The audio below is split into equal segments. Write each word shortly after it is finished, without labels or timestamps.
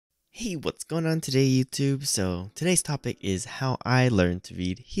Hey, what's going on today, YouTube? So today's topic is how I learned to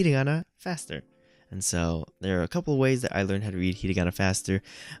read Hiragana faster. And so there are a couple of ways that I learned how to read Hiragana faster,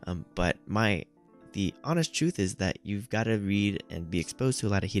 but the honest truth is that you've got to read and be exposed to a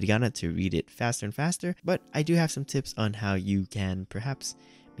lot of Hiragana to read it faster and faster. But I do have some tips on how you can perhaps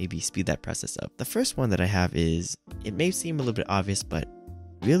maybe speed that process up. The first one that I have is, it may seem a little bit obvious, but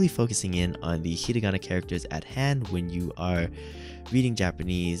really focusing in on the Hiragana characters at hand when you are reading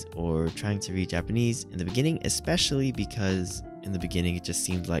Japanese or trying to read Japanese in the beginning, especially because in the beginning it just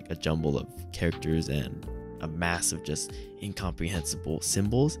seems like a jumble of characters and a mass of just incomprehensible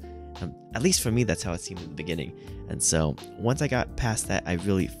symbols. At least for me, that's how it seemed in the beginning. And so once I got past that, I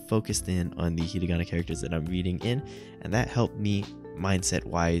really focused in on the Hiragana characters that I'm reading in, and that helped me mindset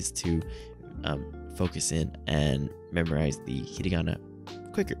wise to focus in and memorize the Hiragana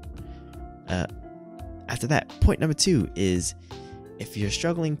quicker. After that, point number 2 is, if you're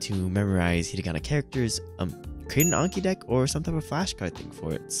struggling to memorize Hiragana characters, create an Anki deck or some type of flashcard thing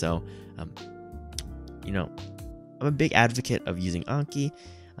for it. So, I'm a big advocate of using Anki.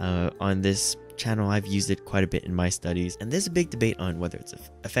 On this channel, I've used it quite a bit in my studies, and there's a big debate on whether it's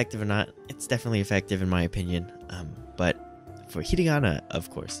effective or not. It's definitely effective in my opinion, but for Hiragana, of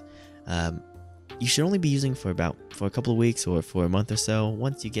course, you should only be using for a couple of weeks or for a month or so.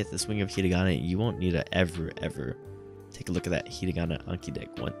 Once you get the swing of Hiragana, you won't need to ever take a look at that Hiragana Anki deck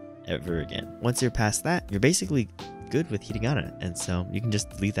ever again. Once you're past that, you're basically good with Hiragana, and so you can just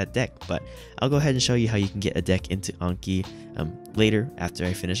delete that deck. But I'll go ahead and show you how you can get a deck into Anki later, after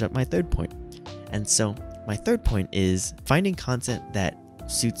I finish up my third point. And so my third point is finding content that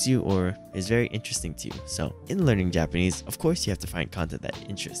suits you or is very interesting to you. So in learning Japanese, of course, you have to find content that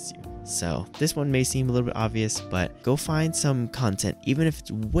interests you. So this one may seem a little bit obvious, but go find some content, even if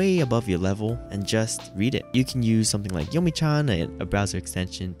it's way above your level, and just read it. You can use something like Yomi-chan, a browser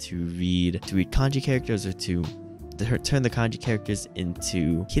extension, to read kanji characters or to turn the kanji characters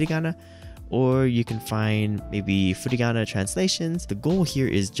into Hiragana, or you can find maybe Furigana translations. The goal here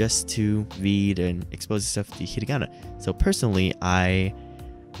is just to read and expose yourself to Hiragana. So personally, I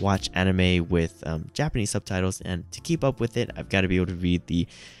watch anime with Japanese subtitles, and to keep up with it, I've got to be able to read the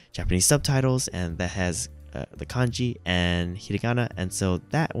Japanese subtitles, and that has the kanji and Hiragana. And so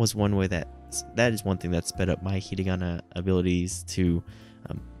that was one way that is one thing that sped up my Hiragana abilities to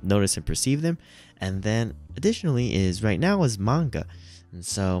notice and perceive them. And then additionally is right now is manga. And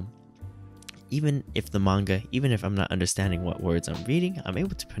so even if I'm not understanding what words I'm reading, I'm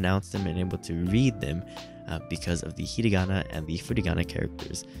able to pronounce them and able to read them because of the Hiragana and the Furigana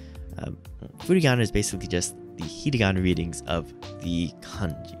characters. Furigana is basically just the Hiragana readings of the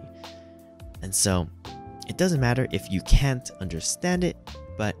kanji. And so it doesn't matter if you can't understand it,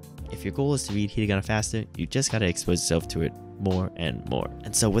 but if your goal is to read Hiragana faster, you just gotta expose yourself to it more and more.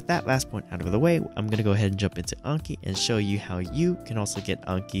 And so with that last point out of the way, I'm gonna go ahead and jump into Anki and show you how you can also get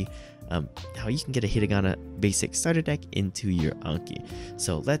Anki, how you can get a Hiragana basic starter deck into your Anki.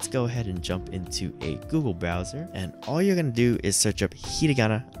 So let's go ahead and jump into a Google browser, and all you're gonna do is search up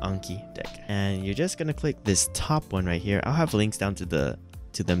Hiragana Anki deck, and you're just gonna click this top one right here. I'll have links down to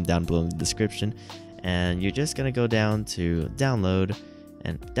them down below in the description, and you're just gonna go down to download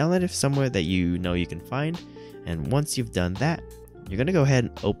and download it somewhere that you know you can find. And once you've done that, you're gonna go ahead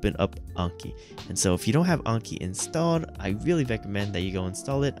and open up Anki. And so if you don't have Anki installed, I really recommend that you go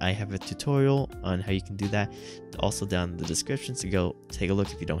install it. I have a tutorial on how you can do that also down in the description, so go take a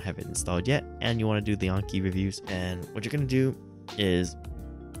look if you don't have it installed yet and you want to do the Anki reviews. And what you're gonna do is,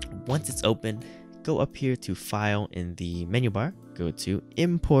 once it's open, go up here to File in the menu bar, go to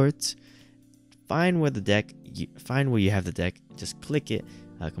Import, find where you have the deck, just click it,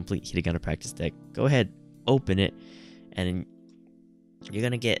 Complete Hiragana Practice Deck. Go ahead, open it, and you're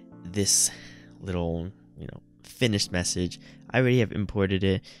gonna get this little finished message. I already have imported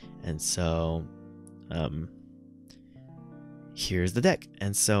it, and so here's the deck.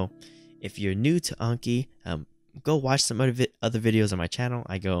 And so if you're new to Anki, go watch some other videos on my channel.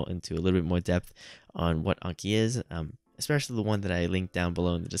 I go into a little bit more depth on what Anki is, especially the one that I linked down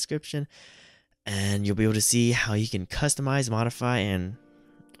below in the description, and you'll be able to see how you can customize, modify, and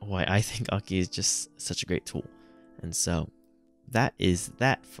why I think Anki is just such a great tool. And so that is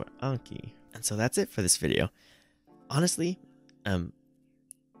that for Anki. And so that's it for this video. Honestly,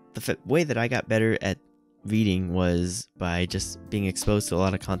 the way that I got better at reading was by just being exposed to a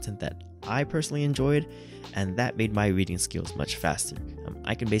lot of content that I personally enjoyed, and that made my reading skills much faster.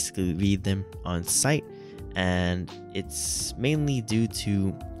 I can basically read them on sight, and it's mainly due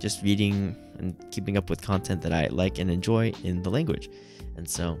to just reading and keeping up with content that I like and enjoy in the language. And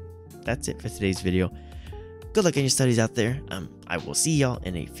so that's it for today's video. good luck in your studies out there. I will see y'all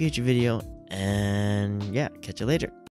in a future video, and yeah, catch you later.